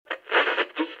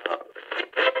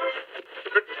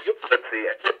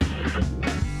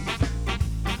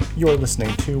You're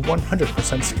listening to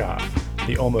 100% Ska,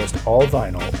 the almost all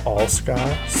vinyl, all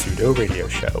ska pseudo radio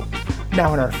show.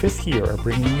 Now in our 5th year of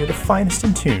bringing you the finest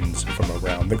in tunes from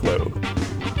around the globe.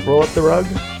 Roll up the rug,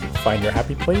 find your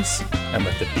happy place, and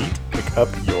let the beat pick up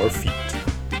your feet.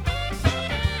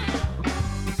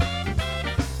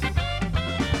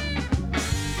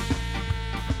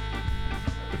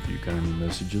 If you got any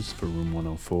messages for room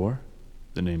 104,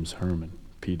 the name's Herman,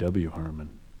 P.W.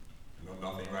 Herman. No,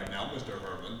 nothing right now, Mr.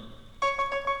 Herman.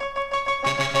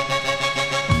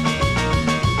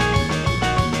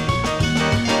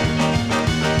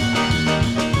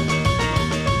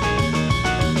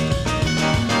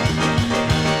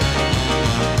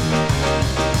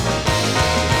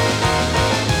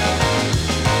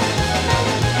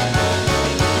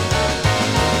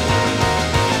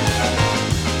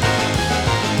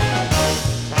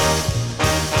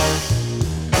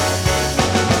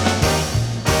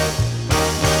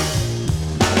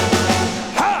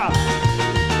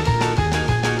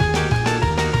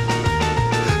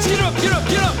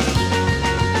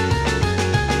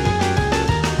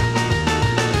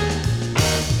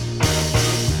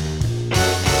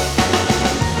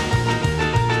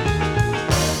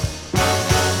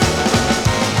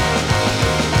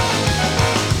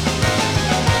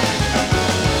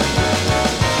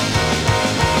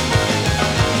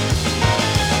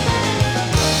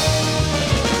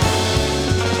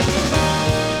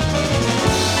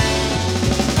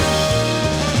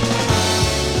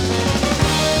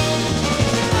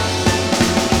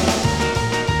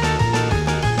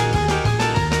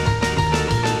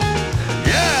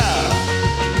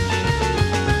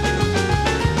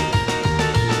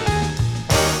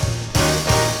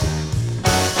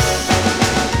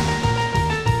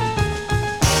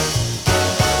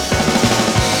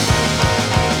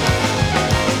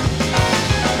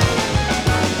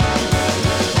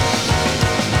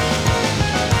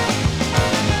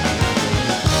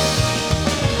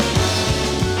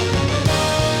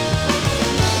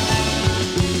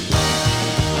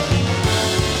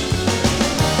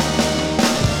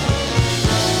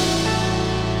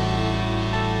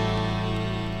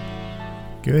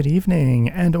 Good evening,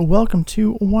 and welcome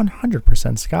to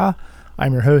 100% Ska.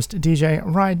 I'm your host, DJ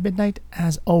Ride Midnight,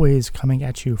 as always, coming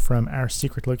at you from our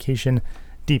secret location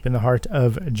deep in the heart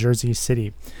of Jersey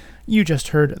City. You just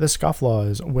heard the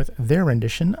Scofflaws with their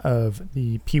rendition of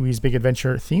the Pee-wee's Big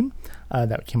Adventure theme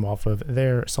that came off of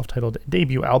their self-titled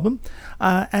debut album,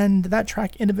 and that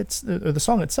track innovates the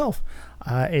song itself,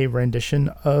 a rendition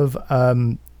of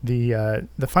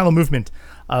the final movement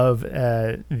of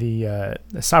the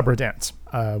Sabra dance,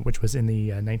 which was in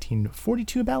the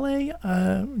 1942 ballet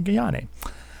Guyane.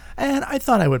 And I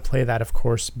thought I would play that, of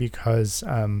course, because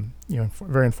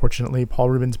very unfortunately Paul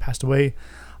Rubens passed away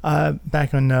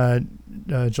back on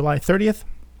July 30th,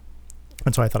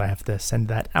 and so I thought I have to send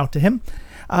that out to him.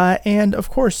 And of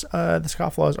course, the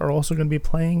Scofflaws are also going to be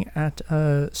playing at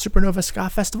Supernova Ska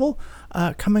Festival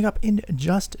coming up in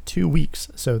just 2 weeks.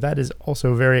 So that is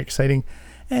also very exciting.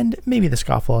 And maybe the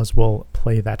Scofflaws will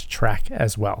play that track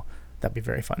as well. That'd be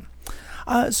very fun.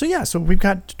 So we've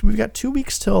got 2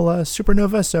 weeks till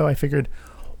Supernova. So I figured,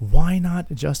 why not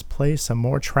just play some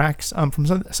more tracks from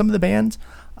some of the bands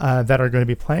that are going to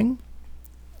be playing.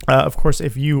 Of course,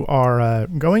 if you are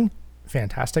going,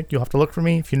 fantastic. You'll have to look for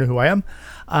me if you know who I am.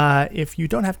 If you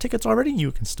don't have tickets already,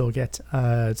 you can still get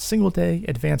single-day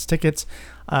advance tickets.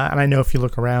 And I know if you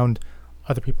look around,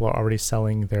 other people are already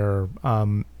selling their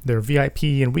VIP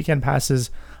and weekend passes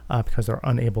because they're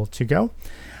unable to go.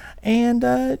 And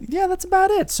that's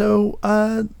about it. So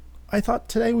I thought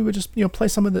today we would just play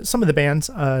some of the bands.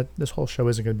 This whole show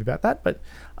isn't going to be about that, but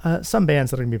some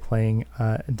bands that are going to be playing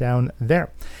down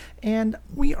there. And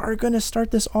we are going to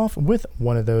start this off with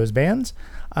one of those bands,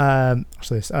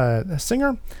 actually a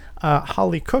singer,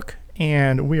 Holly Cook,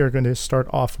 and we are going to start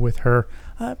off with her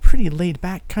pretty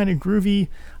laid-back, kind of groovy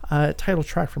title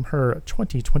track from her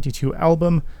 2022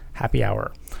 album, Happy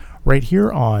Hour, right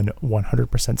here on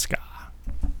 100% Ska.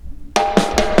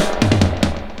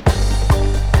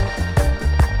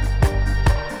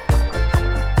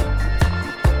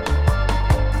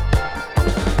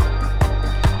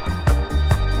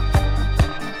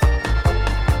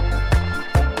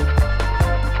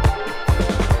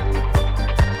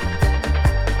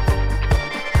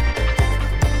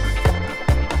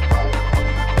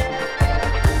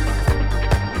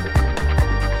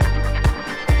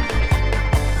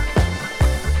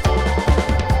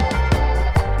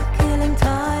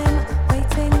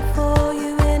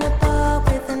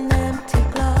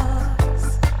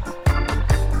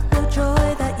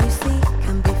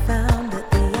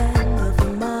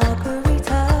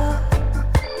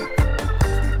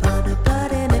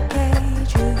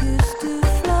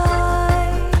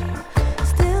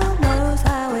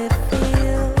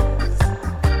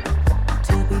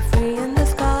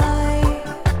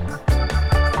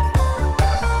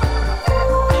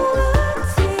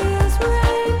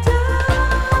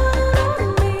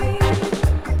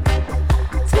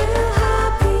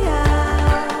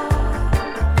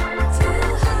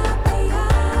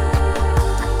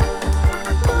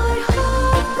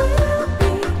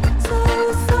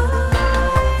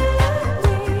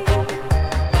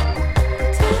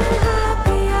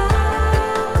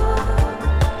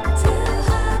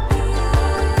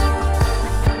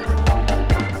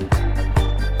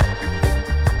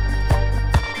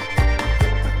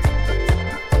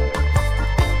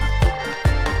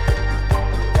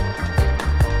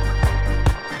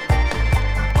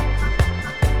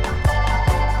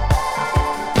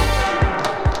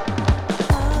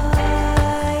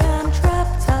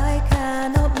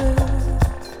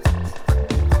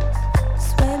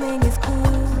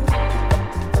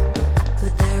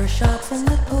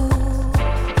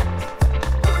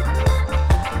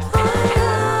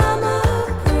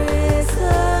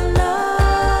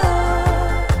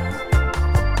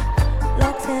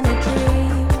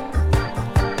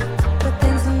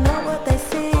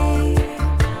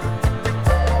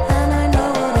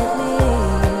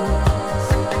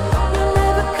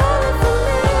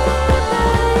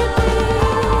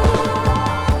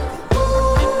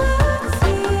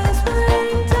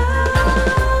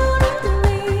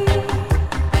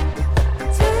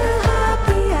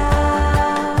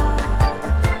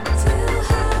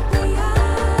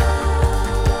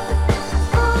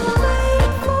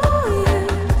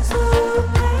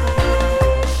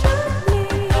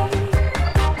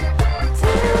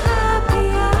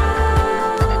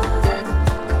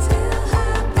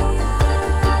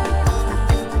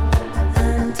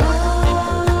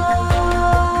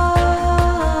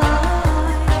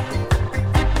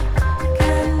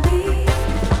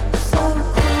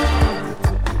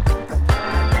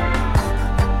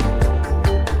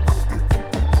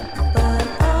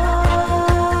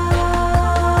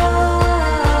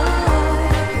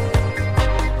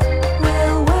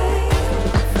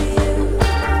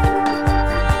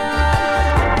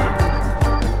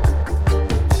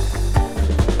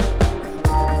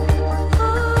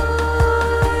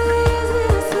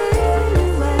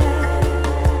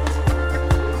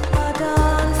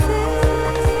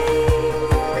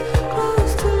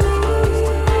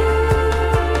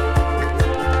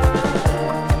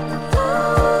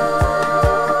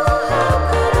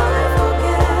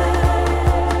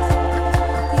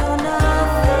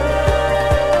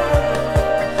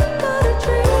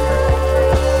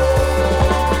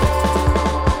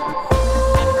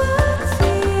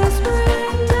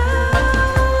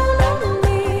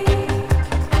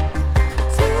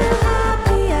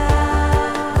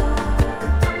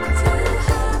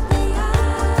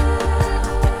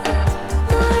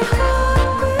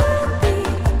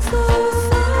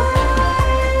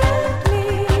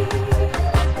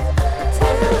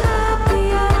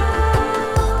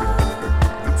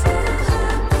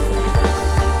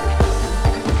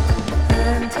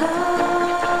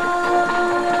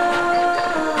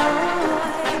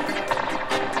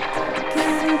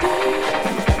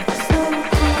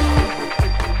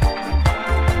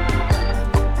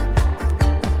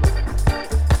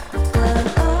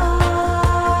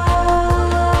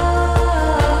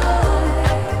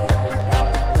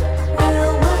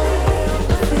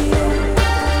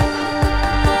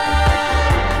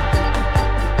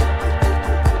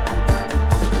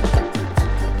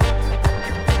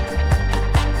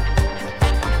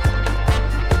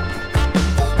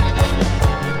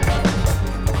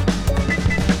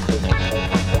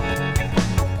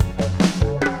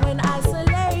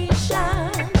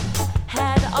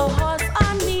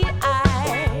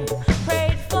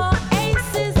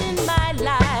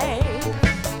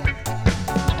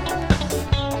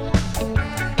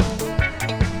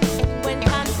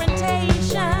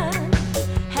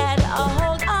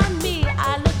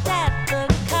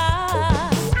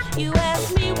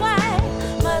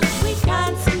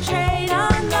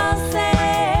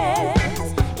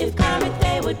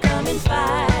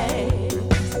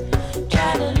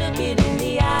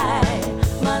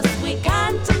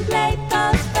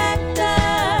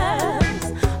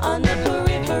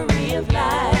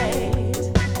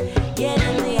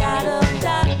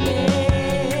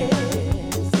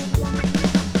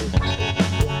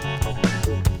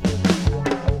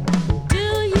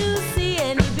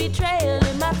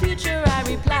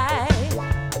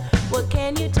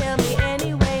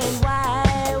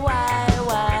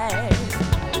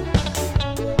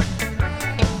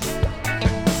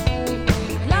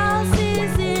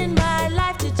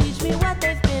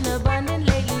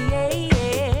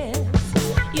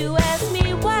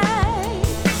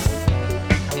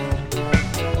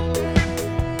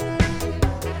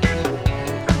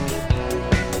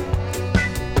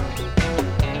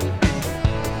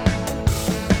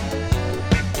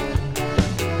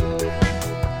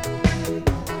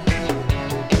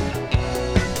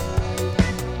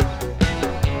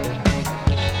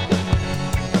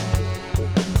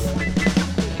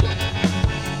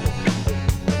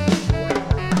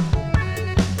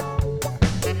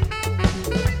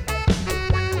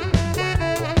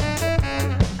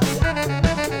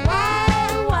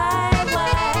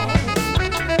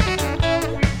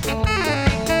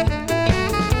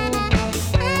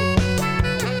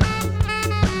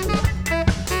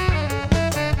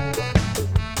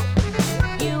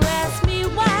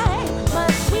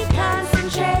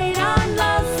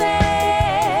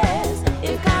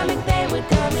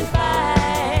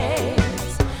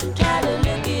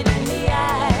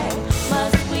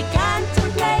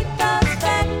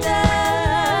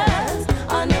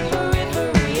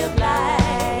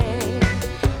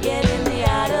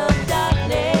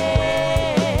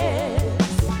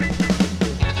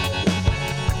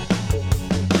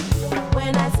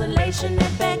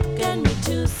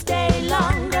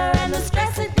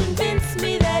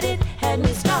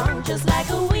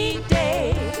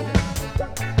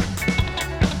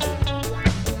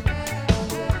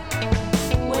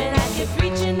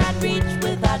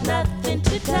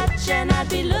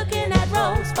 be looking at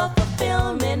roles for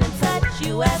fulfillment and such.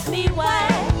 You ask me why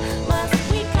must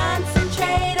we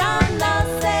concentrate on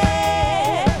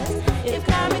losses? If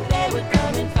karmic they would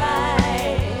come in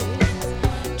fight,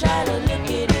 try to look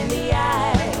it in the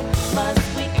eye.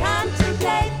 Must we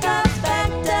contemplate those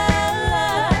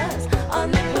factors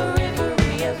on the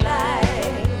periphery of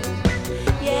life,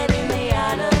 yet in the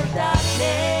art of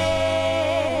darkness?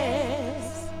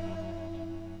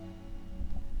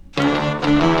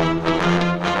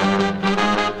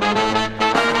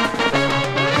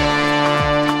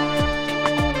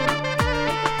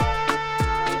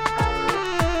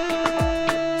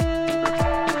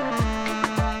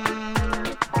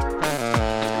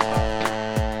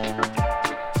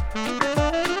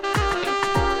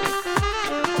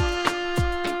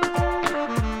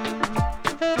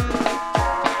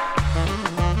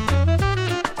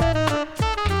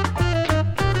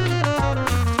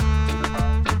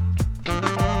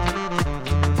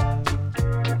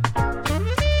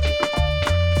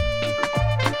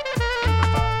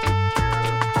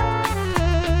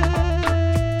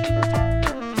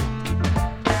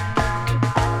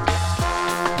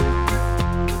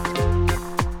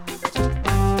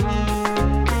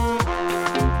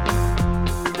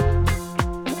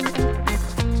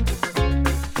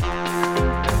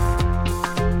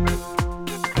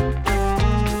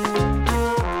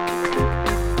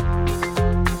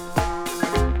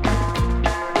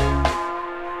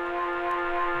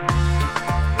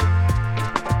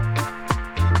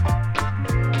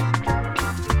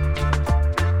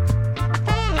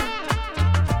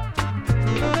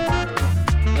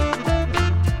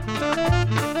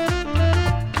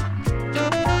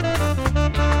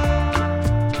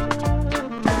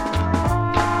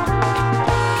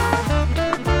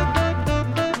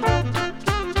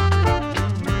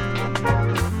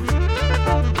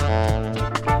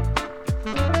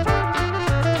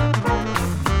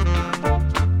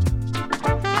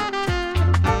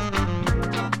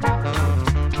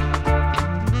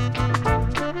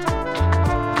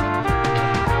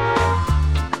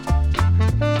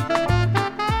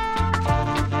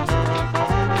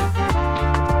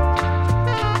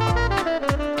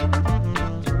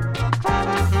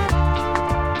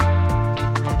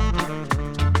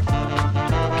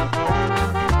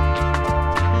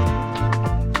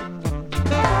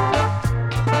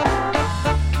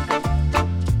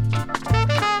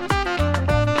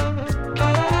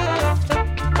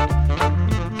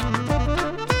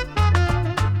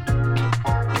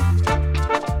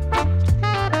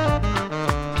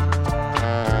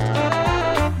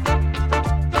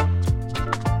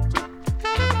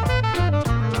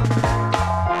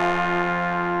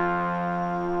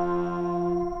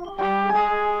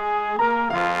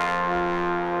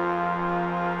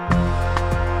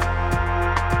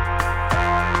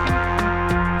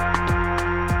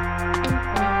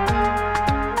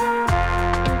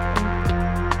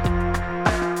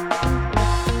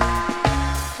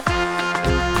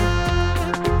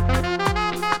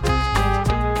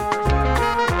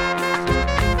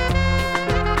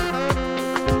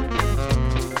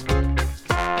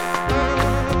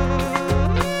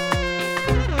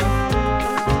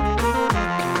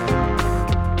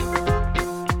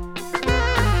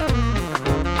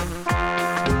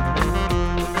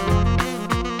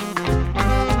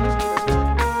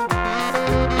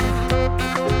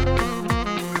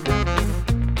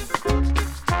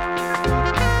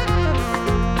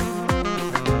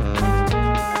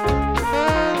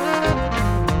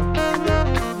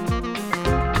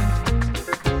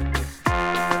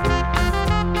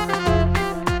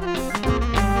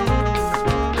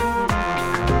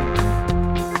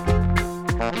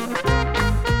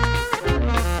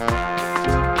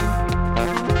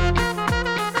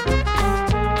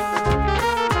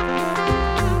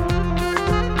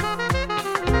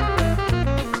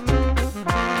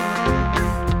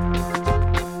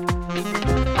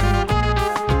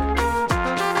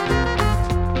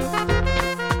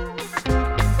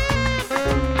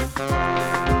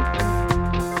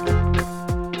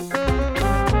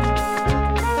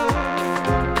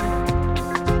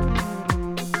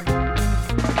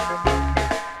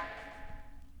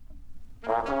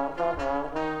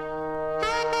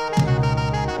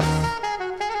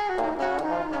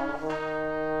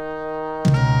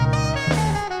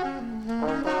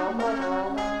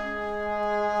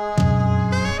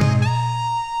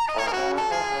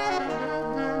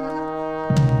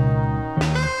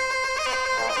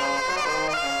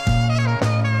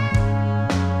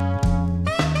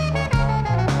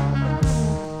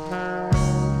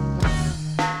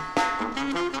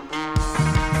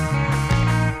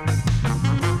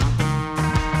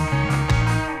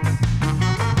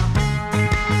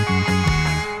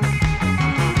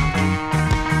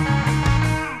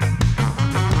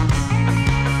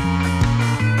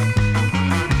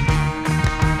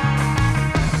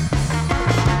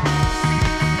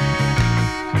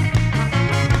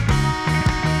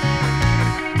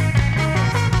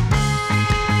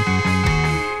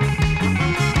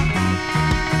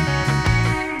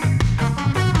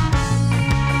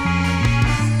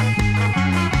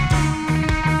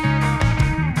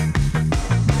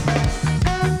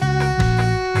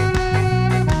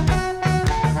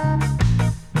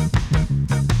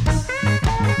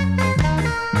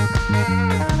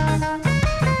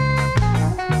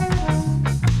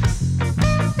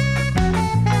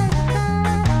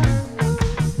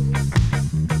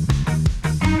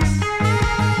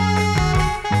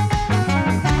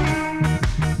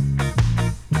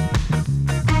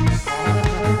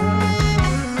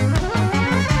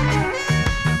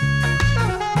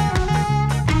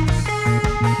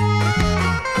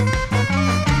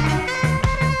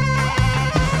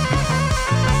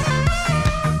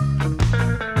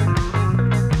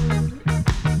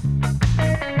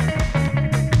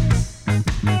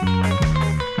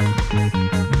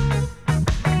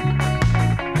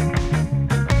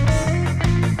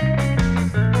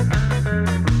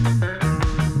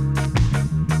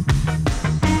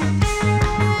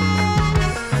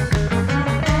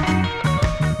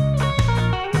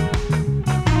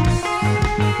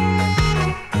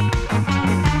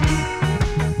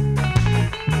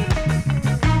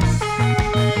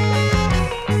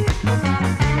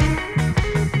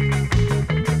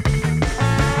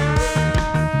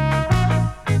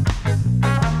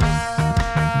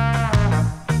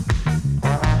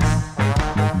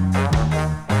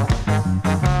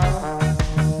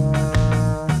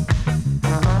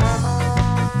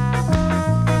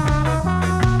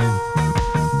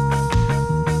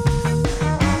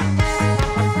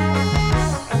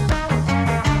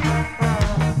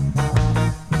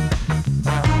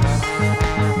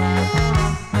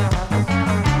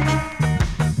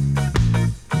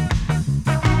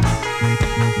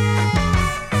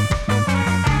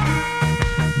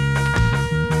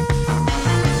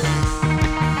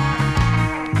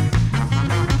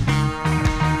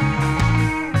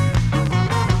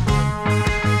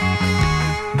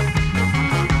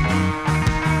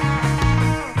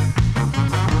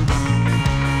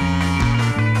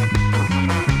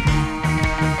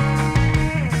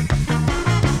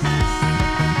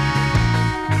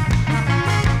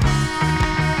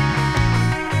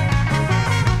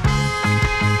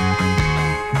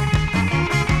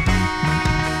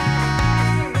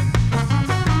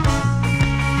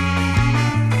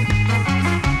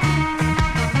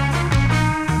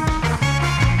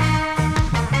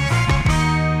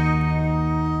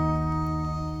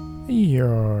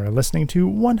 listening to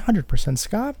 100%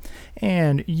 Ska,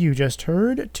 and you just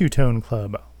heard Two Tone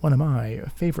Club, one of my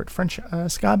favorite French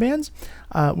ska bands,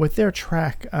 with their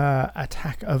track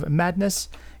Attack of Madness,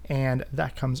 and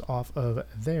that comes off of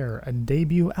their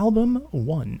debut album,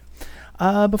 One.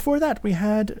 Before that, we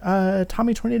had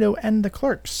Tommy Tornado and the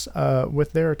Clerks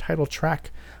with their title track,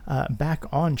 Back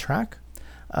on Track.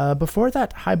 Before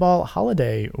that, Highball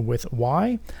Holiday with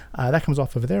Why. That comes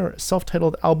off of their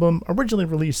self-titled album, originally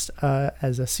released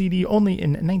as a CD only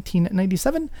in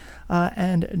 1997,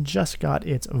 and just got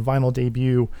its vinyl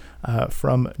debut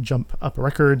from Jump Up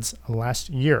Records last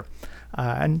year.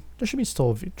 And there should be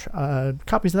still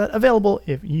copies of that available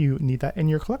if you need that in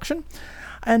your collection.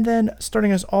 And then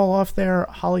starting us all off there,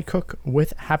 Holly Cook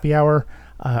with Happy Hour,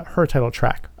 her title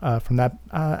track from that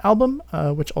album,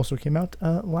 which also came out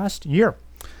last year.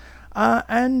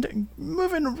 And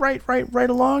moving right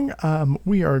along,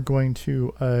 we are going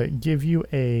to give you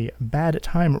a Bad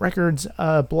Time Records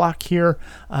block here,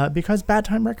 because Bad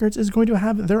Time Records is going to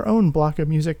have their own block of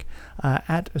music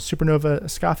at Supernova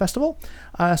Ska Festival.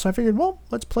 So I figured, well,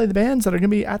 let's play the bands that are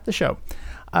going to be at the show.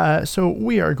 So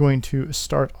we are going to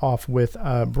start off with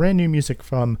brand new music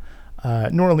from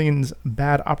New Orleans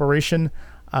Bad Operation.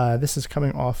 This is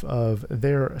coming off of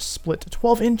their split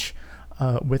 12-inch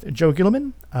with Joe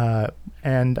Gilliman,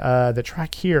 and the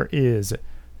track here is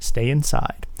Stay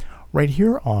Inside, right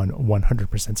here on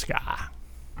 100% Ska.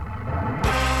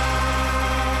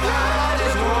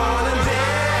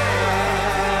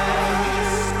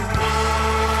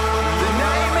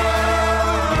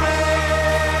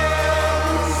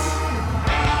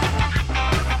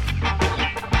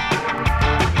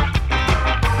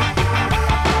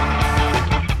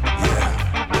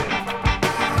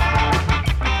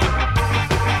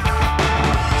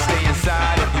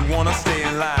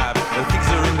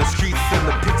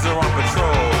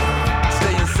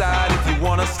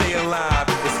 Stay alive.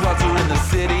 It's swelter in the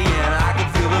city, and I can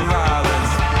feel the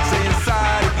violence. Stay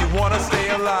inside if you wanna stay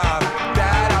alive.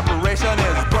 That operation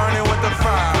is burning with the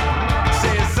fire.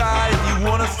 Stay inside if you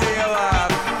wanna stay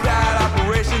alive. That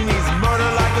operation means murder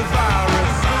like a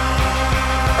virus.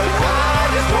 I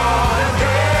just wanna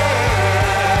dance.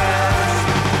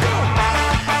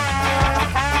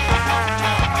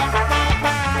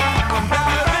 I'm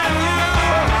better than you.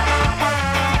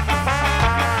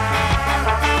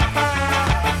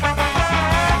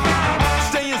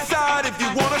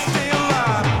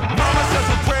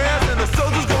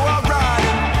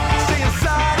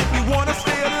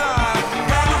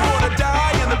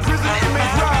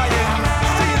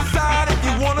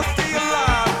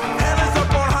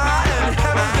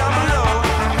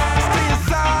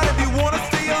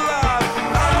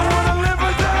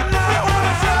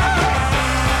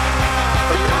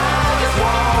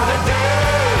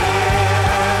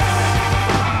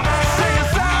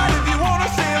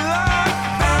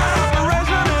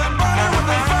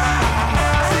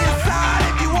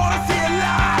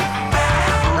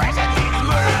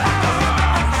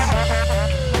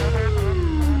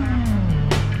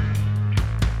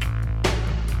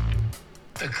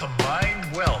 The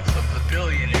combined wealth of the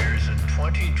billionaires in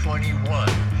 2021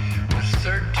 was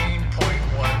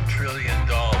 $13.1 trillion.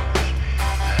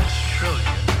 That's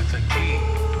trillion with a T,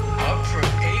 up from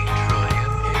 $8 trillion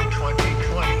in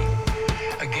 2020.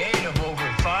 A gain of over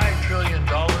 $5 trillion in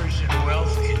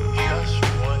wealth in just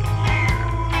 1 year.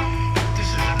 This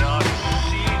is an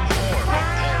obscene form of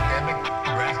pandemic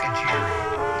racketeering.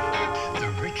 The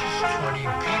richest 20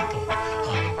 people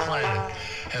on the planet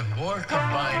have more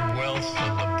combined wealth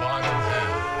than the bottom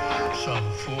half, some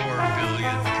 4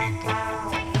 billion people.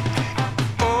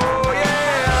 Oh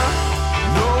yeah,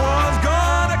 no one's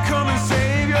gonna come and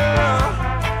save you.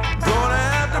 Gonna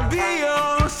have to be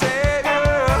your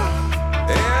savior.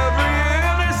 Every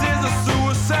illness is a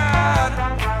suicide.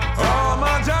 All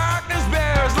my darkness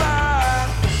bears light.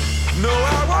 No,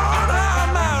 I won't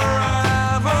hide my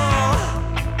rival.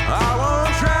 I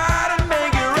won't try to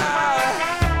make it right.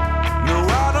 No,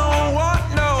 I don't want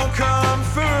no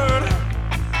comfort.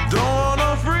 Don't want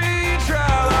no free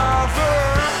trial offer.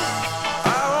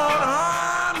 I won't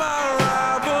harm my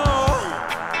rival.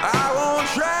 I won't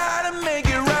try to make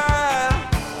it right.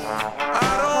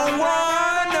 I don't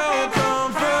want no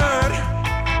comfort.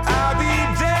 I'll be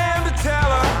damned to tell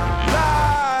a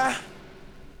lie.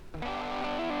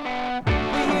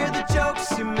 We hear the jokes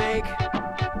you make.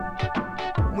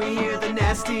 We hear the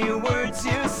nasty words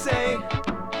you say.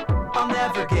 I'll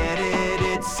never get it,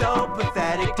 it's so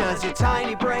pathetic. Does your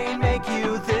tiny brain make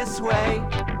you this way?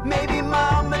 Maybe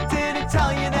mama didn't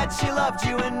tell you that she loved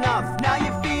you enough. Now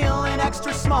you're feeling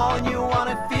extra small and you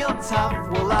wanna feel tough.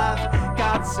 Well, I've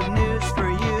got some news for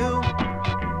you.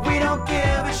 We don't don't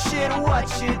give a shit what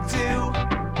you do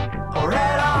or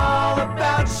at all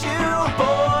about you.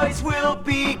 Boys will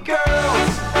be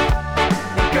girls,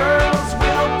 and girls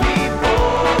will be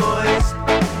boys,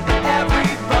 and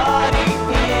everybody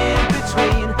in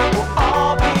between will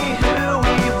all be who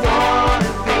we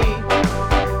wanna be.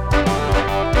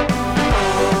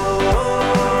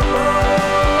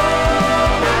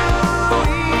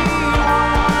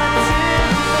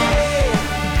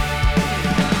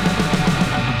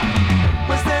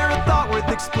 Was there a thought worth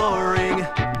exploring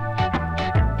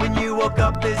when you woke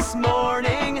up this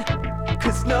morning?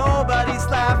 'Cause nobody's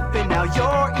laughing now,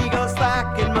 your ego's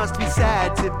slacking. Must be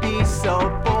sad to be so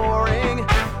boring.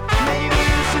 Maybe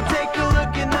you should take a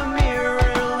look in the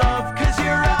mirror, love, 'cause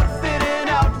your outfit and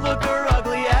outlook are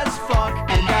ugly as fuck.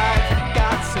 And I've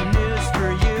got some news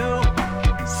for you.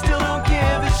 Still don't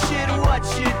give a shit what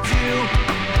you do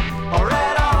or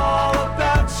at all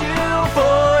about you.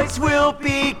 Boys will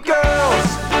be girls,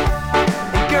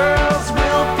 and girls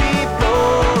will be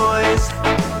boys,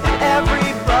 and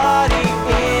everybody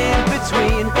in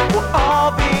between will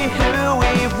all be who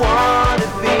we wanna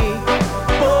be.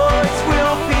 Boys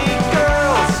will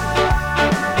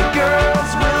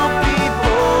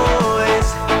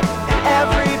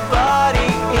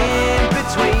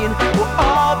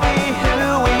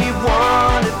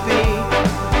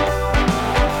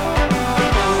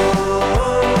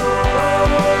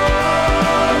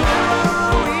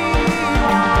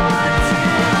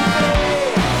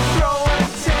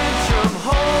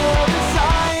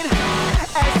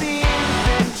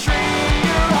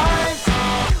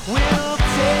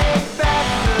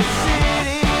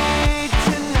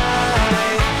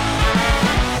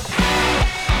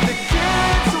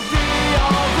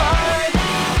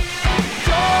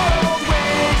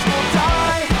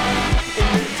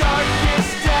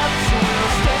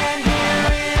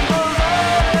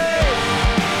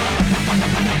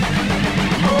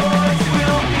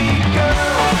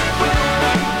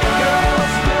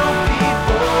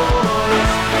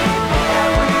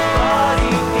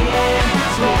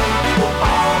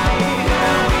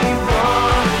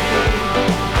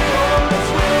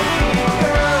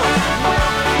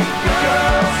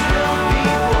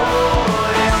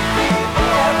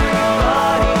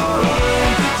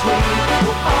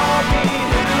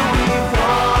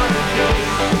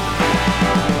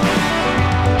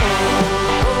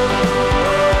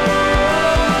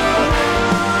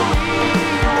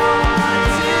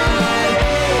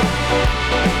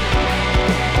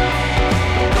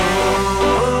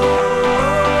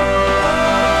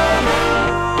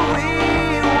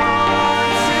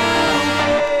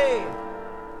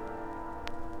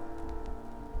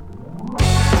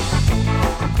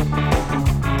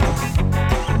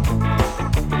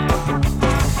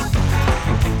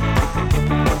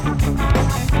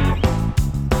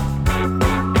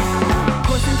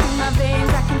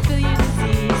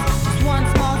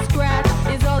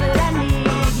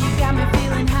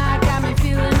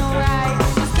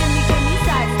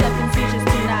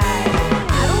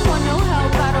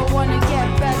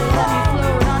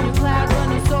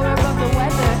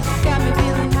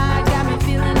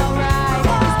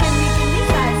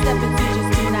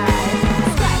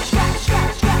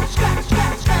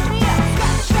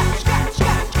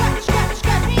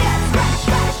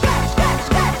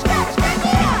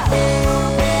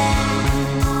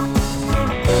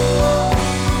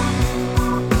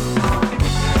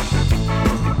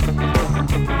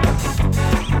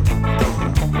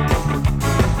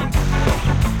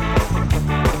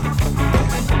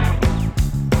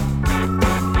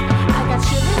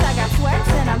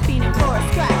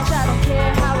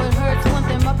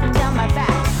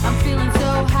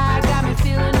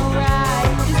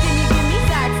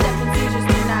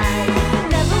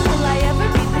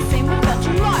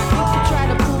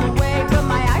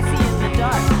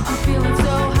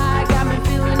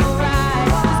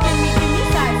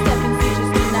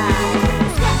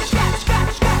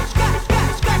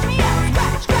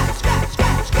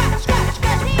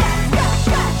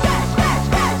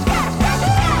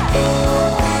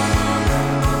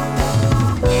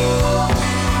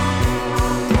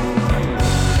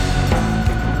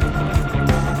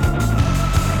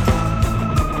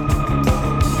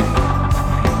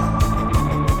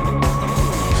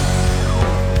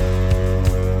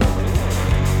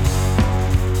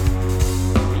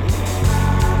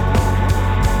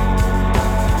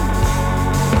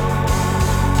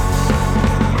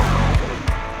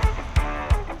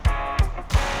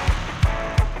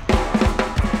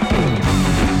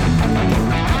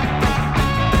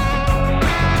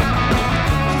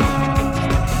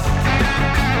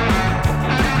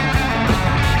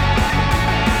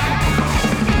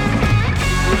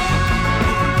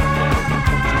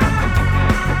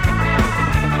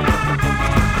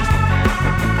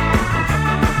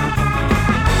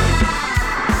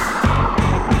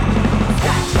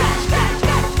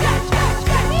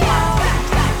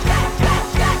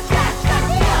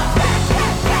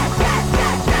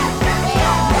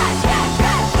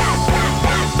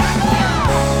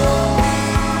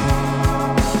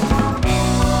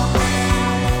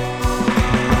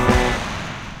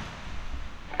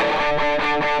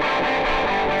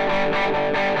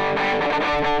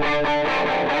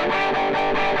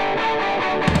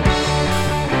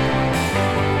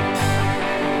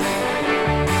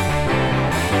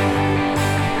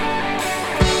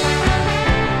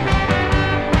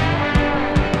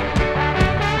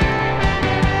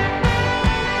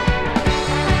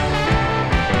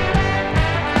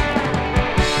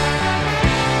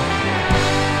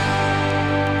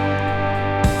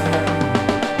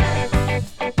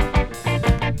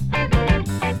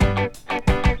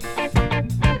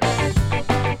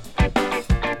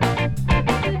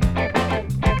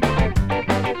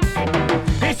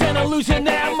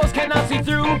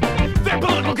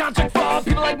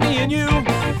and you.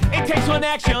 It takes one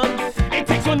action, it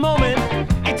takes one moment,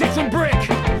 it takes one brick,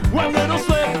 one little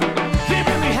slip. They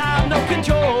really have no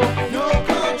control. No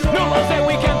control. No laws that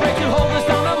we can break to hold us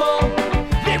down the mall.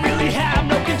 They really have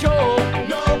no control.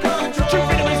 No control. True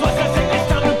freedom is what's at stake. It's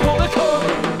time to pull the cord.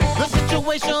 The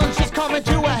situation's just coming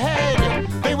to a head.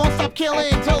 They won't stop killing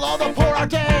till all the poor are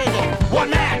dead. One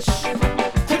match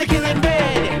to the killing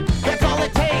bed. That's all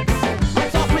it takes.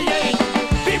 Let's all create.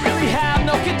 They really have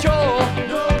no control.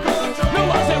 No control. No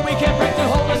laws that we can break to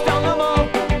hold us down the mall.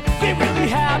 They really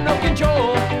have no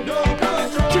control. No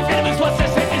control. True freedom is what's at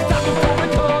stake. It's time to pull the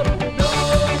cord. No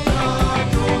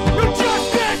control. No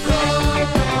justice.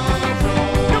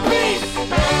 No peace.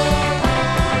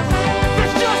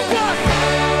 There's just us.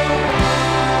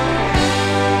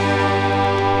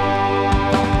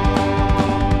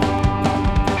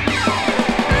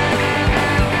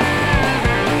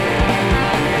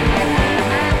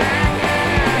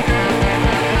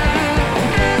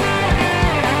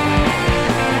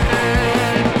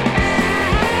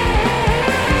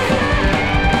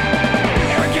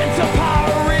 Arrogance of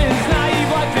power is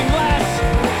naive like thin glass.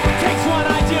 Takes one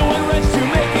idea, one wrench to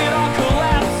make it all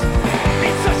collapse.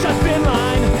 It's such a thin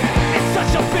line, it's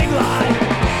such a big lie,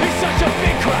 it's such a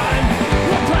big crime.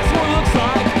 What class war looks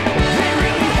like, they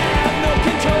really have no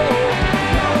control.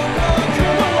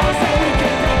 No laws that we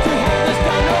can break to hold us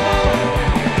down, no more.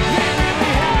 They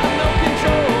really have no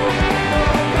control.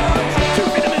 True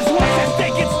freedom is what's at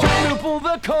stake, it's time to pull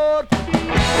the cord. They really have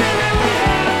no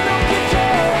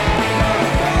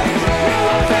control. No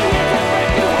laws that we can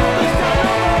break to hold us down, no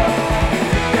more. They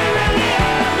really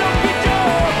have no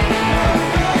control. True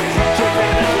freedom is what's at stake,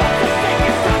 it's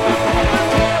time to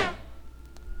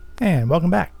pull the cord. And welcome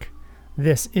back.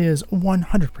 This is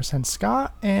 100%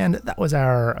 Ska, and that was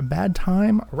our Bad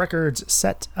Time Records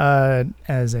set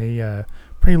as a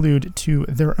prelude to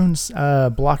their own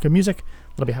block of music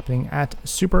that'll be happening at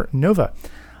Supernova.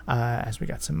 As we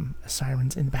got some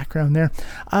sirens in the background there.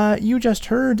 You just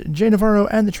heard Jay Navarro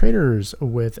and the Traders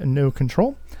with No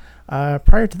Control.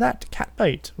 Prior to that,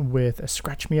 Catbite with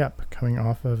Scratch Me Up, coming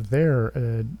off of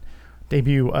their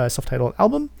debut self-titled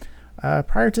album.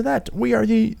 Prior to that, We Are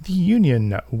the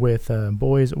Union with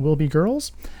Boys Will Be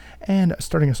Girls. And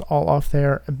starting us all off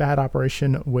there, Bad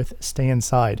Operation with Stay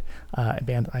Inside, a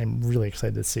band I'm really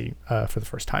excited to see for the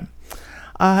first time.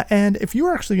 And if you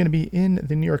are actually going to be in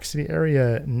the New York City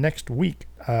area next week,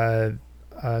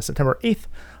 September 8th,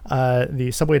 the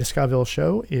Subway to Scaville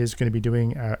show is going to be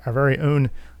doing our very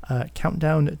own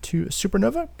countdown to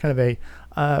Supernova, kind of a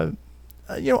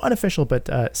unofficial but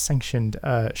sanctioned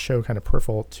show, kind of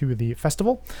peripheral to the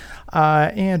festival.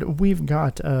 And we've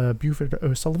got Buford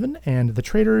O'Sullivan and the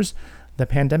Traders, the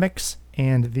Pandemics,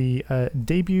 and the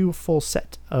debut full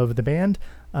set of the band,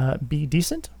 Be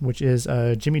Decent, which is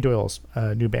Jimmy Doyle's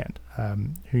new band,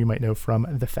 who you might know from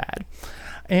The Fad.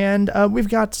 And we've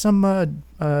got some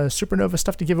Supernova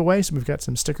stuff to give away. So we've got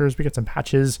some stickers, we got some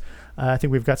patches. I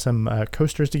think we've got some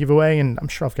coasters to give away, and I'm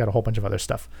sure I've got a whole bunch of other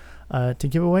stuff to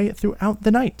give away throughout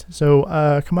the night. So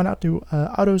come on out to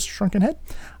Otto's Shrunken Head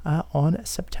on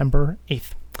September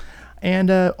 8th.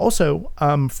 And also,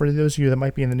 for those of you that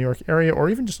might be in the New York area or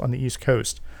even just on the East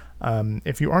Coast,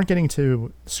 if you aren't getting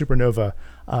to Supernova,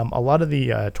 a lot of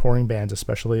the touring bands,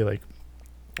 especially like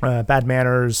Bad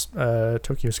Manners,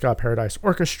 Tokyo Ska Paradise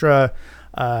Orchestra,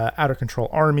 Out of Control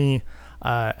Army,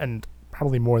 and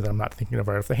probably more that I'm not thinking of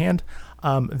right off the hand,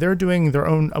 they're doing their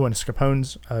own, and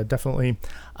Scapone's, definitely,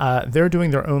 they're doing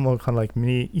their own little kind of like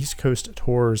mini East Coast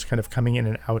tours kind of coming in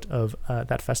and out of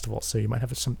that festival. So you might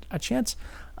have a chance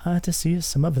to see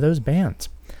some of those bands.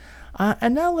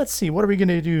 And now let's see, what are we going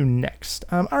to do next?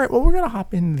 All right, well, we're going to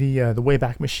hop in the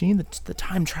Wayback Machine, the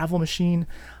time travel machine,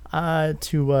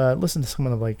 to listen to some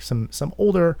of like some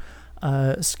older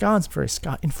ska and some very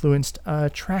ska influenced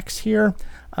tracks here.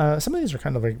 Some of these are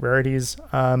kind of like rarities,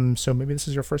 so maybe this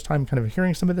is your first time kind of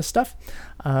hearing some of this stuff.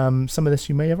 Some of this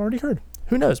you may have already heard.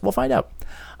 Who knows? We'll find out.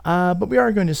 But we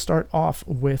are going to start off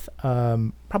with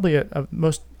probably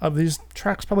most of these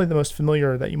tracks, probably the most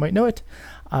familiar that you might know it.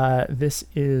 This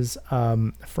is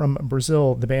from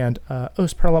Brazil, the band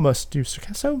Os Paralamas do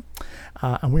Sucesso,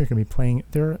 and we're going to be playing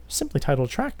their simply titled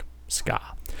track, Ska,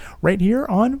 right here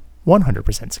on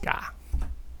 100% Ska.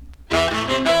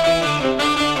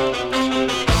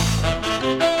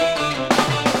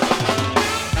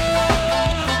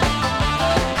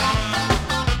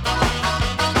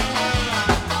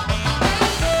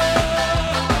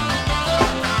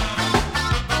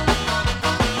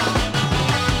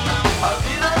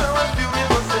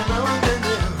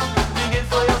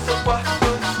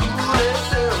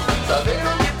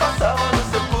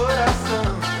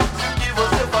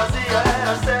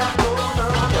 Certo.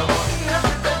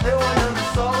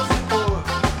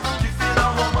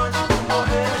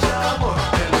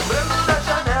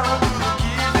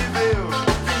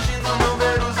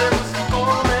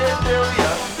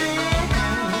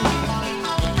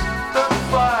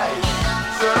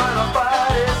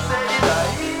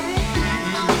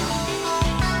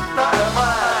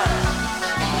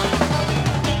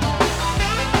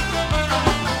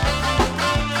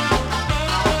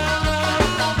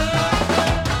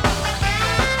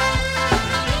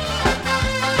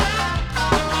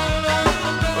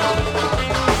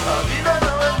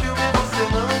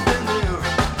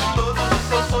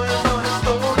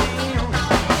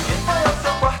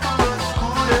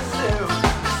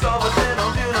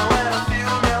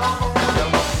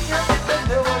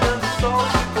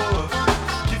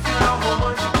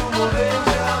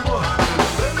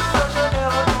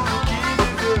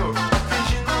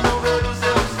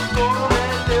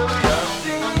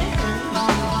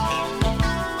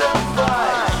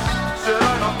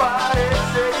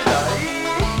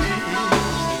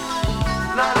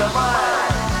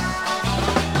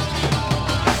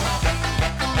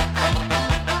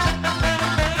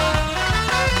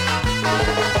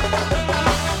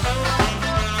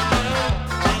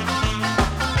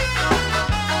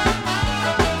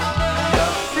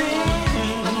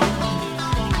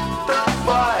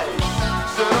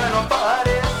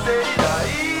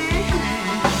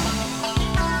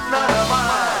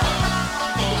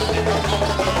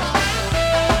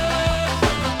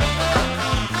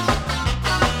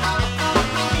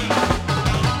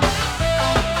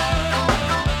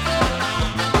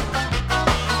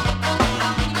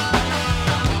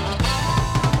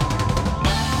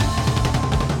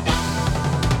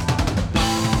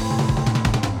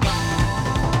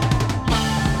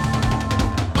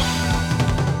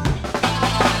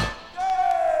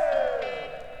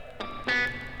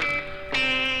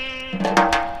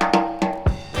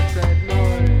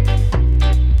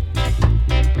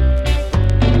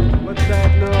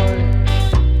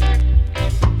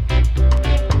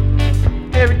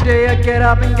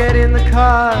 up and get in the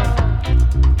car.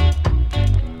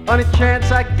 On a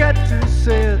chance I get to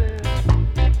sit.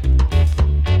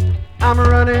 I'm a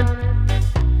running,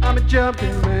 I'm a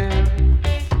jumping man.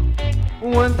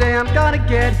 One day I'm gonna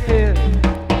get hit.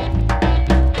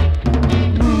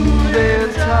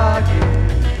 Moving target,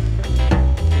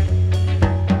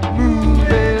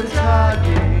 moving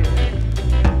target,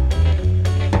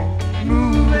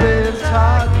 moving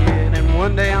target. And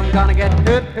one day I'm gonna get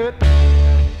hit.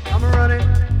 I'm a running,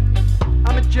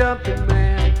 I'm a jumping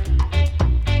man.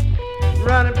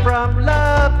 Running from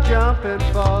love, jumping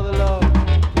for the Lord.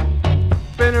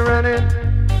 Been a running,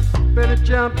 been a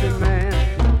jumping man,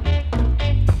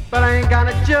 but I ain't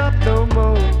gonna jump no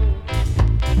more.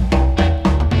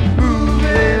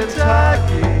 Moving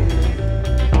target,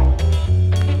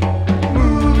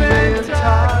 moving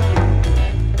target,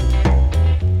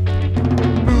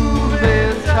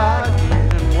 moving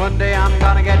target. And one day I'm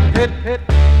gonna get hit.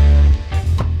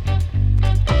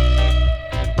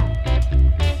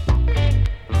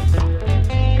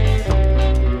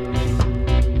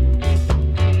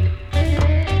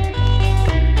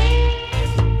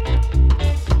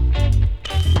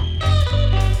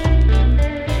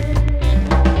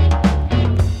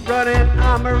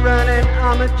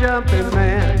 I'm a jumping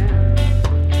man,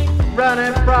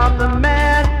 running from the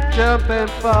man, jumping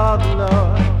for the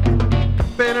Lord.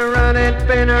 Been a running,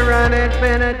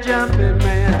 been a jumping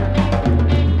man,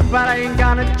 but I ain't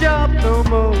gonna jump no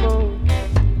more.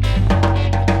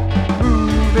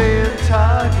 Moving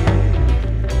target,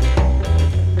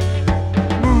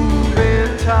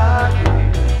 moving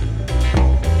target,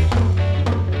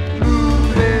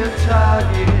 moving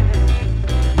target.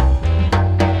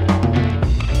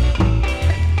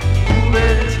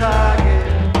 Target,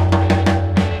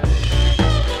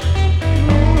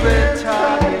 moving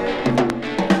target,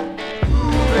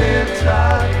 moving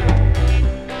target,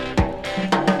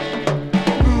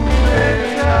 moving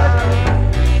target.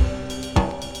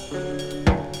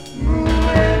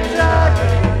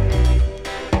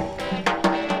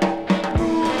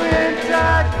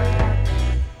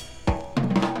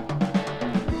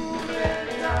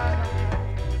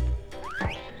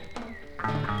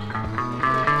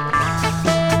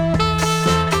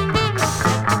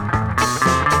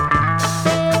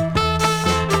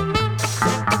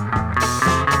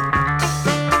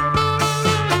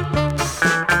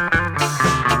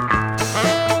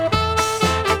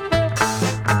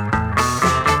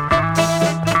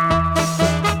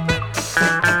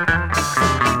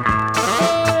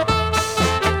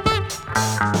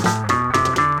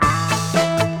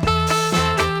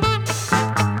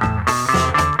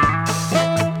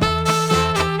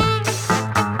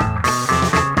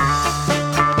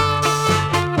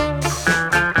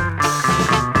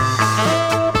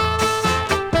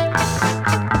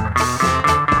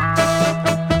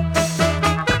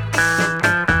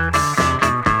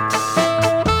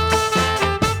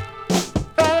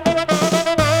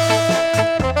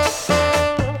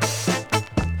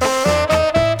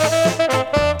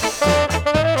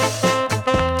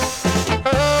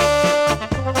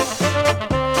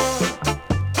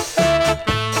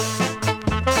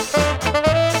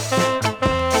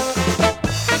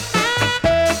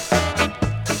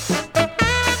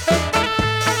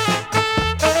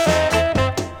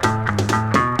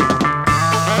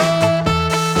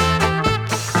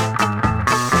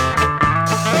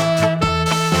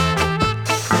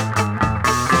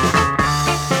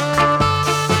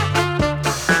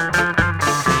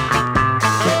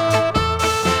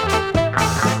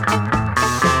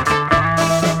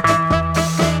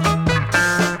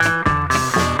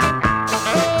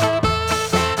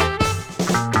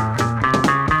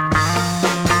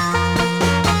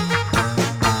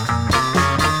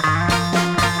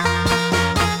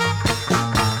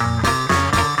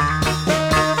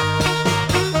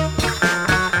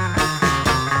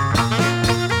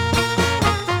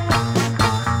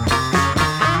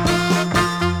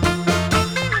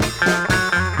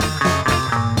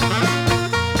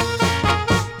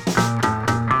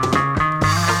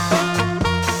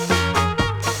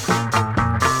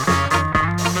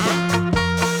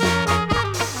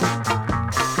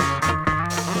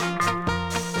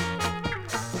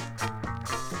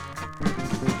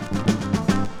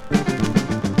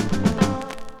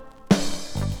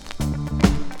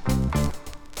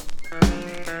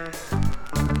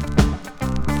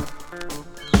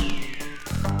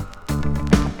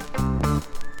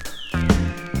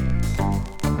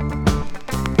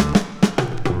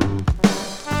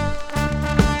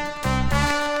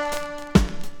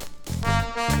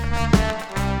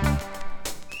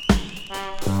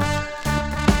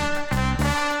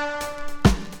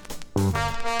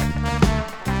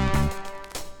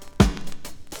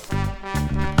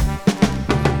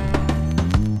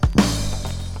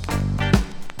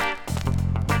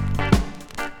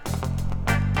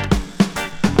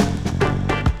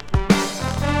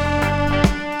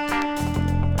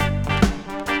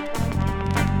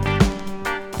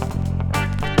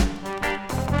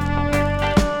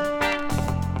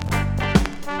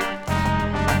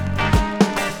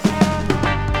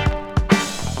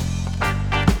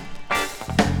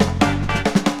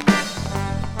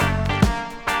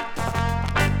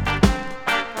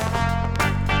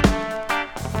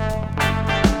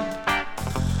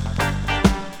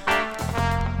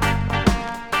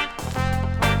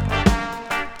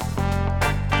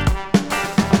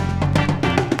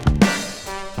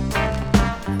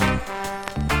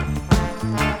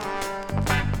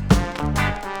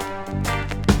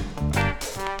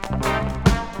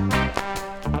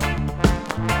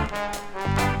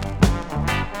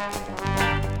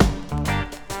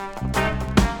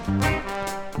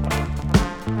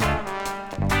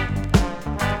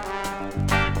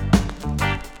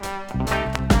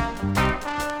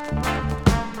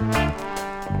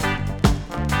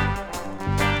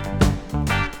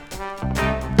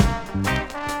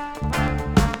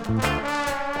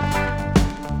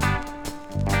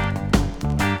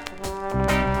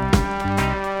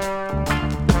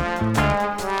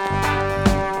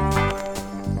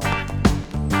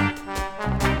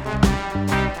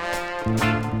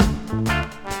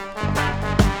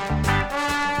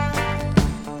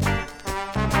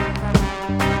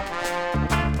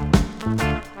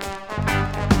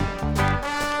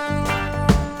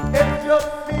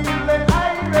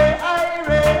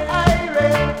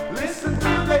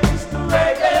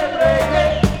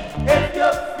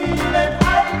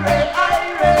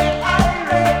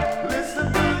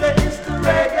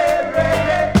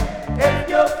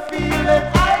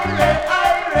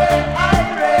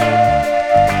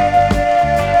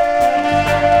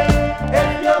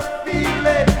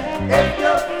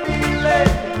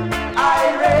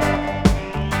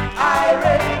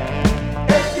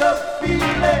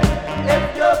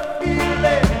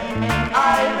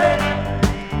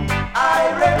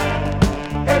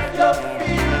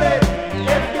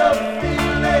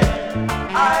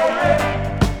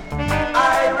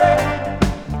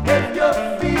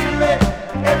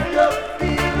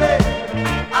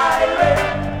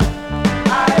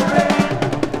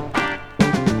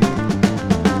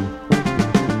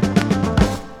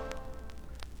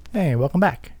 welcome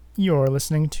back. You're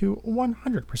listening to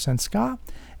 100% Ska,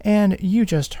 and you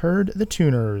just heard the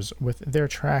Tuners with their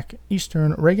track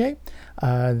Eastern Reggae,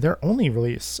 their only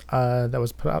release that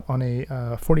was put out on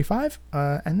a 45,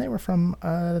 and they were from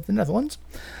the Netherlands.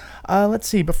 Let's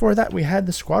see, before that we had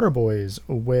the Squatter Boys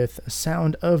with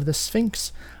Sound of the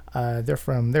Sphinx. They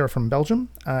were from Belgium.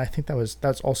 I think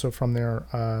that's also from their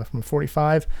from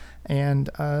 45, and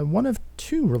one of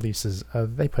two releases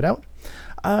they put out.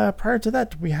 Prior to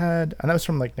that, we had, and that was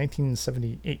from like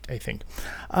 1978, I think.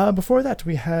 Before that,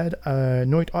 we had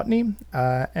Nooit Otney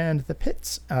and the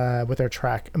Pits with their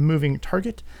track Moving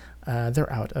Target.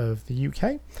 They're out of the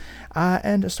UK.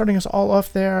 And starting us all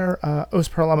off there, Os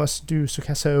Parlamas do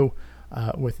Sucesso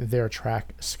with their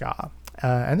track Ska.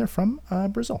 And they're from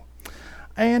Brazil.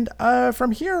 And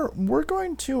from here, we're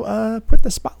going to put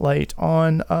the spotlight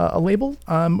on a label,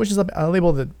 which is a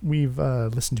label that we've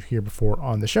listened to here before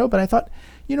on the show. But I thought,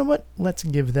 you know what? Let's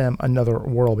give them another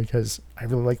whirl because I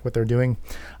really like what they're doing.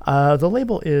 The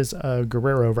label is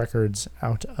Guerrero Records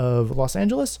out of Los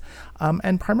Angeles.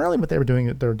 And primarily what they're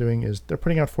doing is they're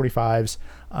putting out 45s,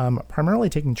 primarily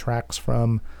taking tracks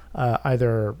from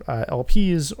either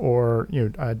LPs or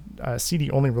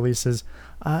CD-only releases,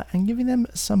 and giving them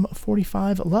some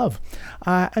 45 love.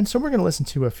 And so we're going to listen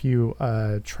to a few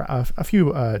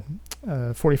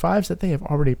 45s that they have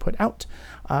already put out,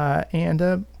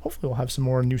 and hopefully we'll have some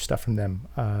more new stuff from them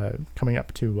coming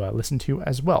up to listen to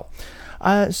as well.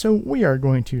 So we are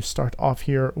going to start off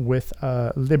here with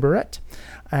Liberet,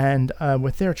 and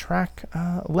with their track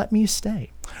Let Me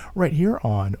Stay, right here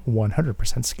on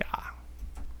 100% Ska.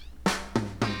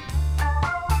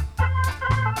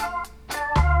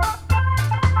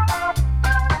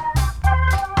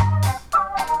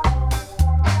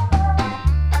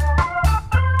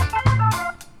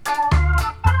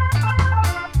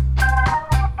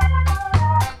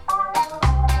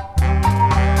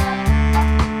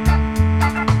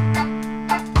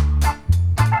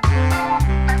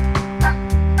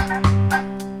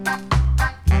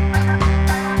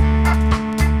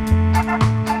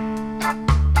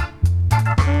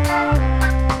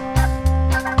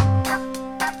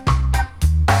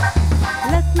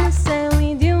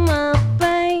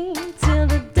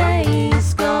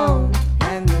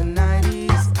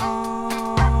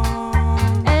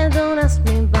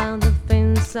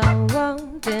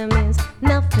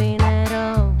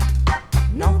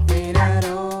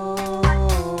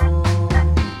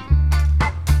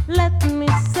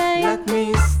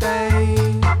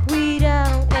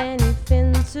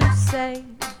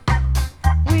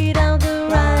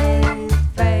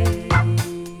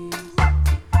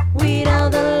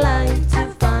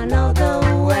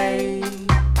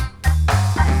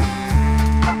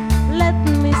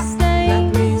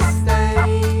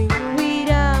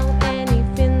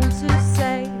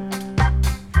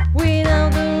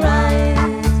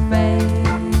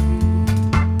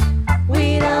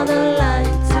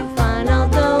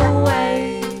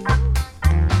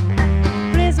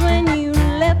 Please, when you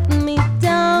let me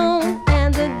down.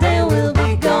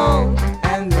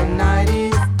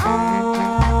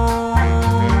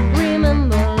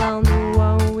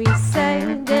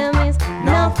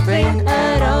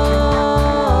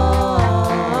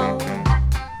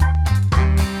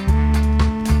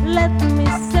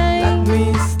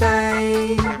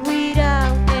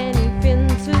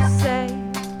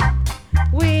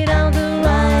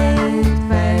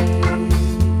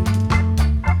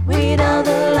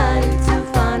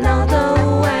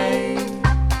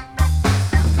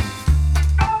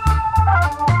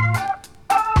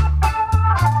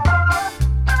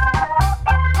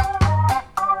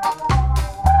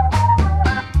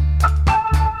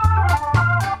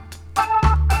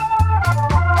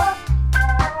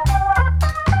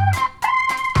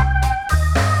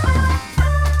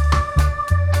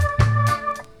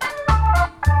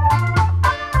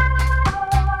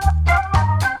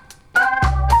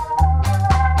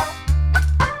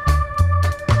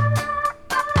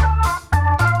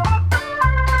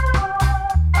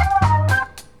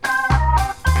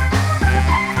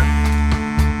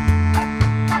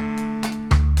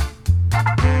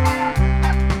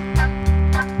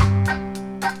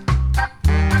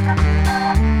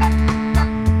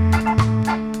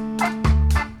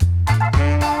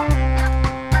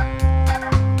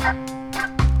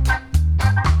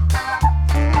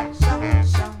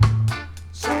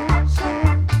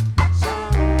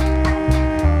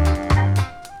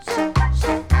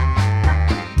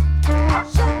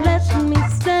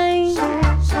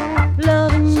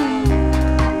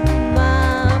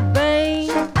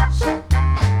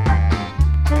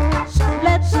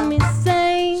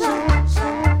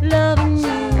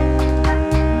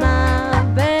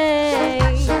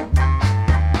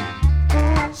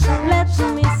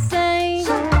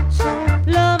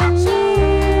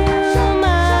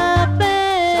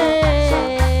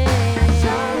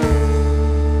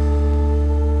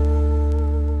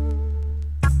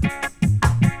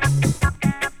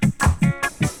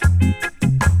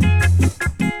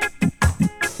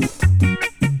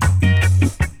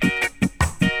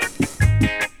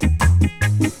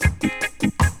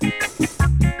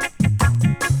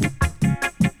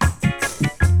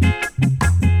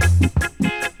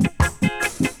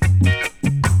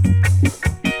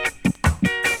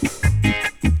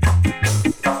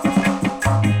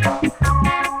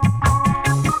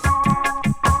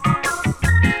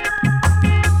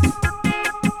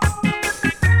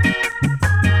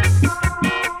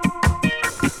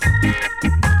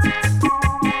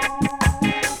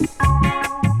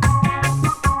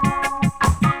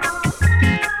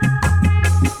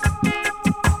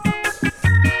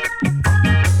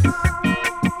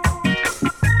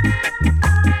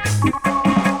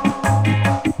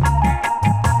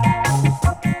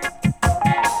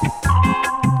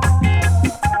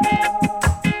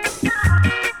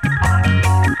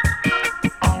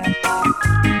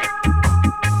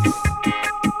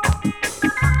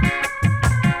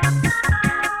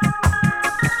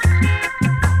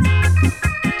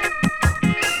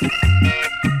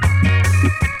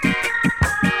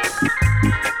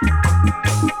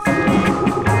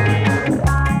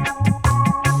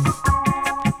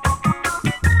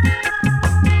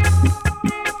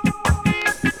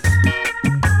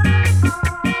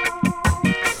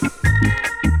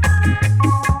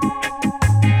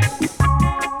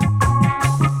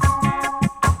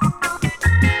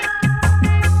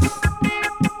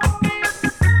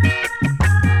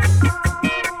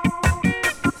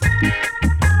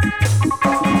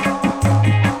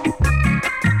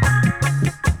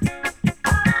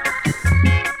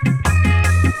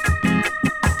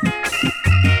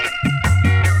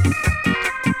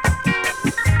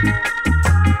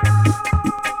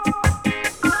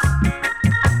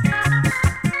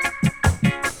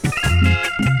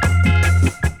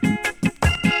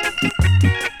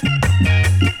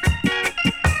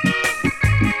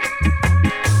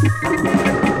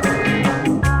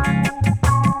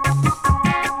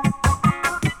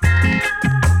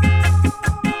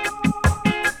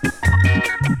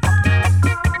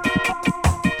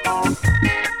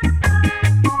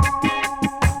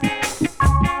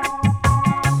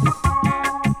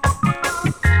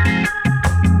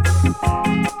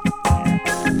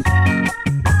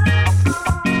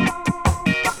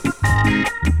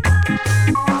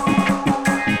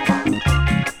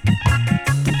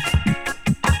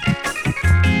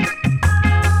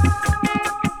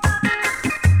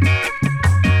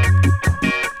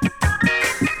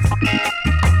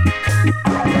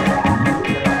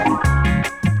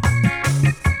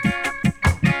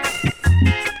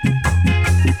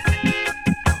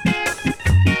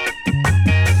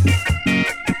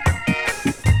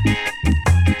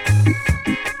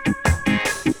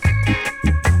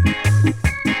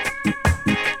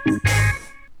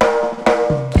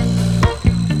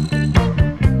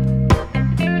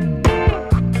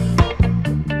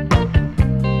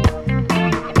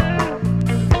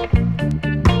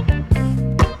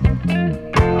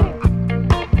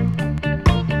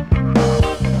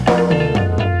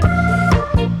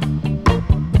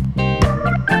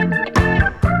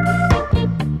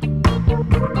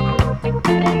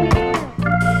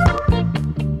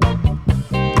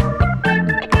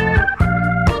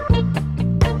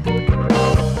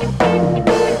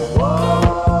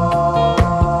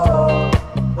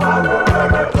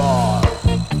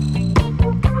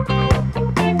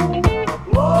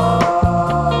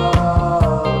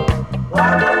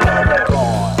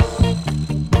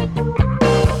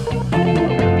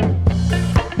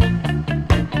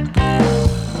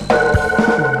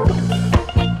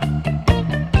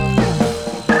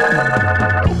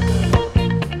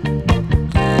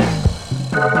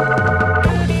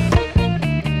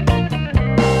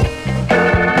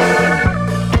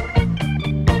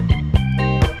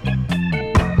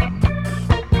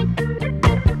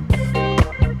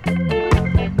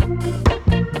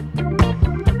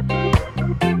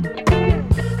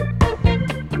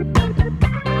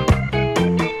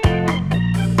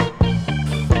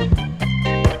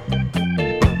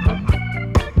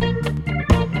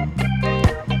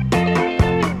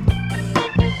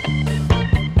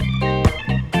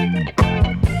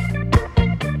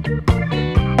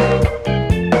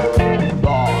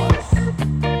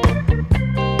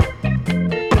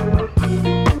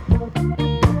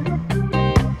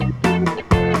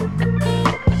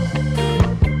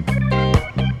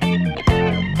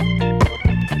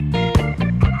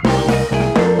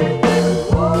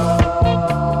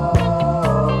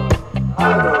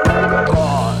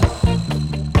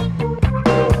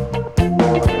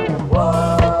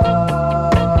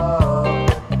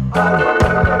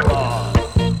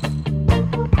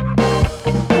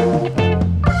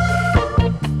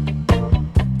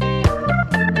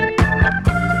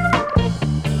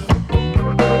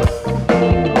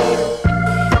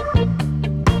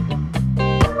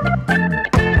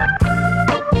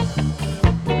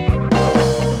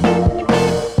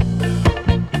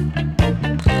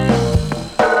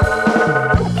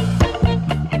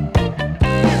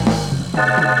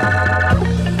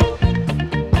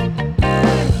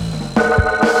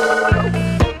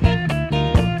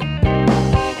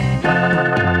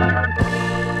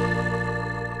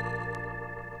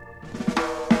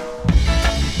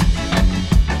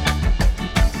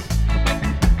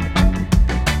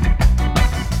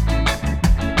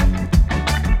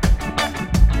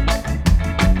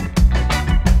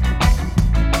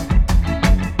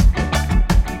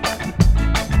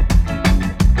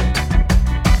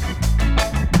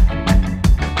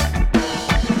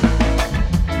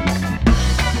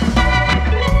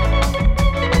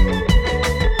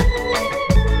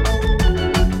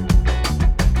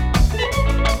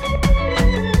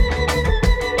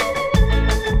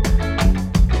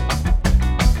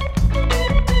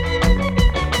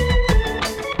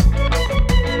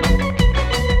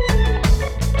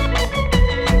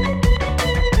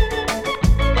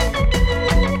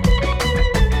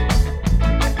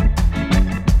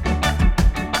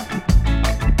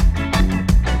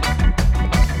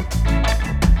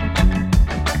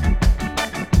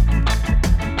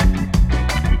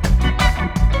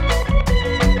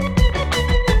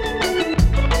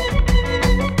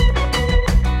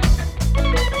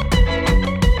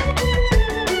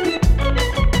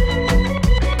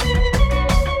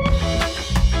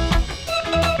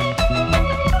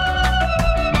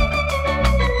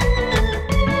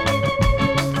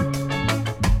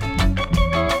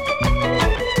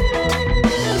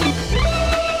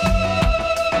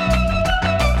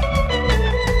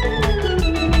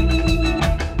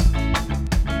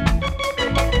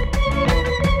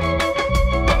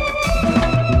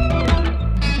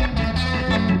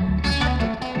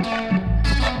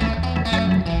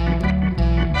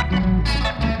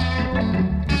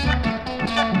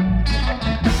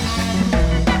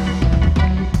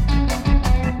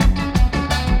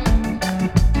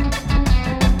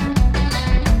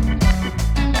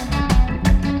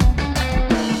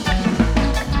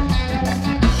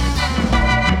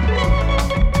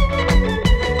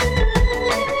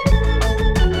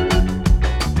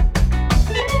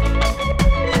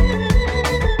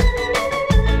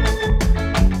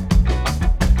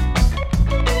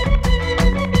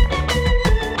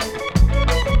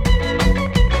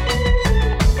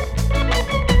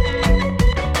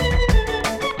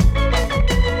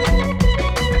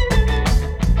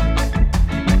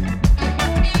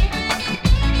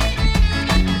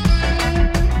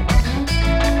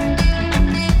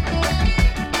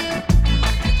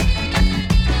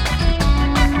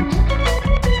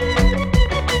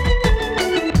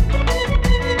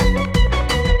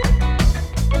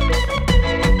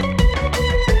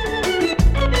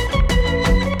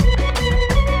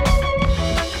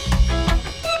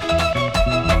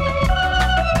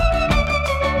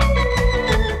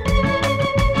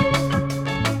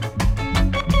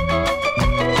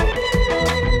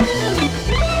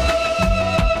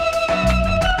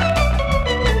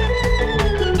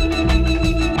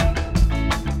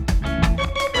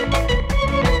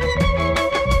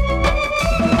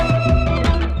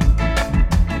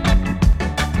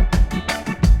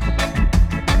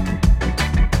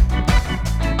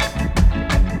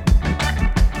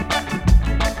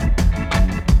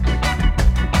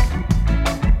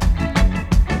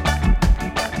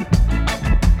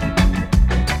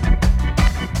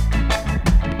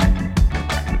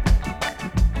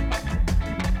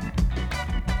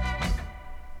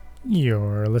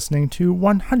 You're listening to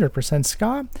 100%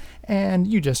 Ska, and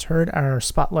you just heard our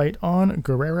spotlight on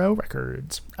Guerrero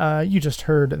Records. You just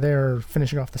heard their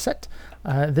finishing off the set,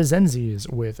 the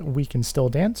Zenzies with We Can Still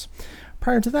Dance.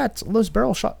 Prior to that, Los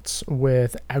Barrel Shots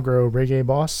with Agro Reggae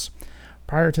Boss.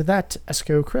 Prior to that,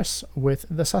 Esco Chris with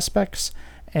The Suspects.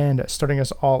 And starting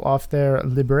us all off there,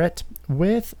 Liberette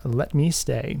with Let Me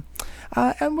Stay.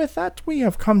 And with that, we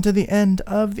have come to the end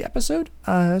of the episode.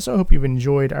 So I hope you've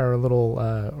enjoyed our little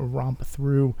romp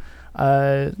through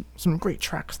some great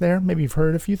tracks there. Maybe you've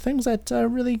heard a few things that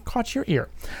really caught your ear.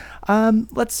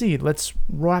 Let's see. Let's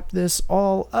wrap this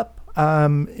all up.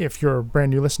 If you're a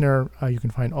brand new listener, you can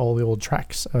find all the old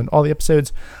tracks and all the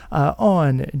episodes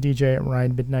on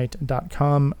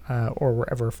djrinemidnight.com or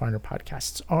wherever finer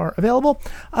podcasts are available.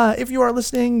 If you are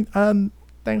listening,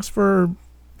 thanks for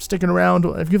sticking around.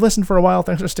 If you've listened for a while,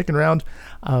 thanks for sticking around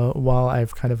while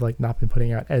I've kind of like not been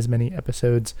putting out as many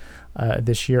episodes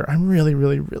this year. I'm really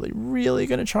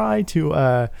going to try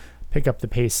to pick up the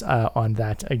pace on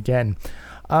that again.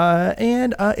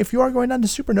 And if you are going down to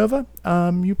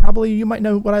Supernova, you might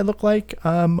know what I look like.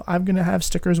 I'm going to have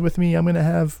stickers with me. I'm going to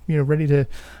have, ready to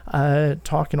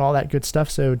talk and all that good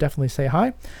stuff. So definitely say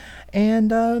hi.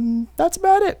 And that's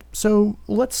about it. So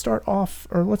let's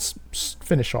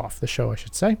finish off the show, I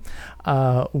should say,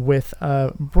 with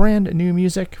brand new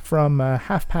music from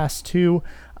 2:30.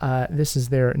 This is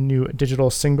their new digital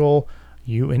single,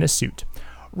 You in a Suit.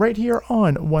 Right here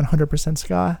on 100%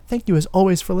 Ska. Thank you as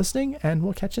always for listening, and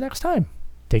we'll catch you next time.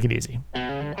 Take it easy.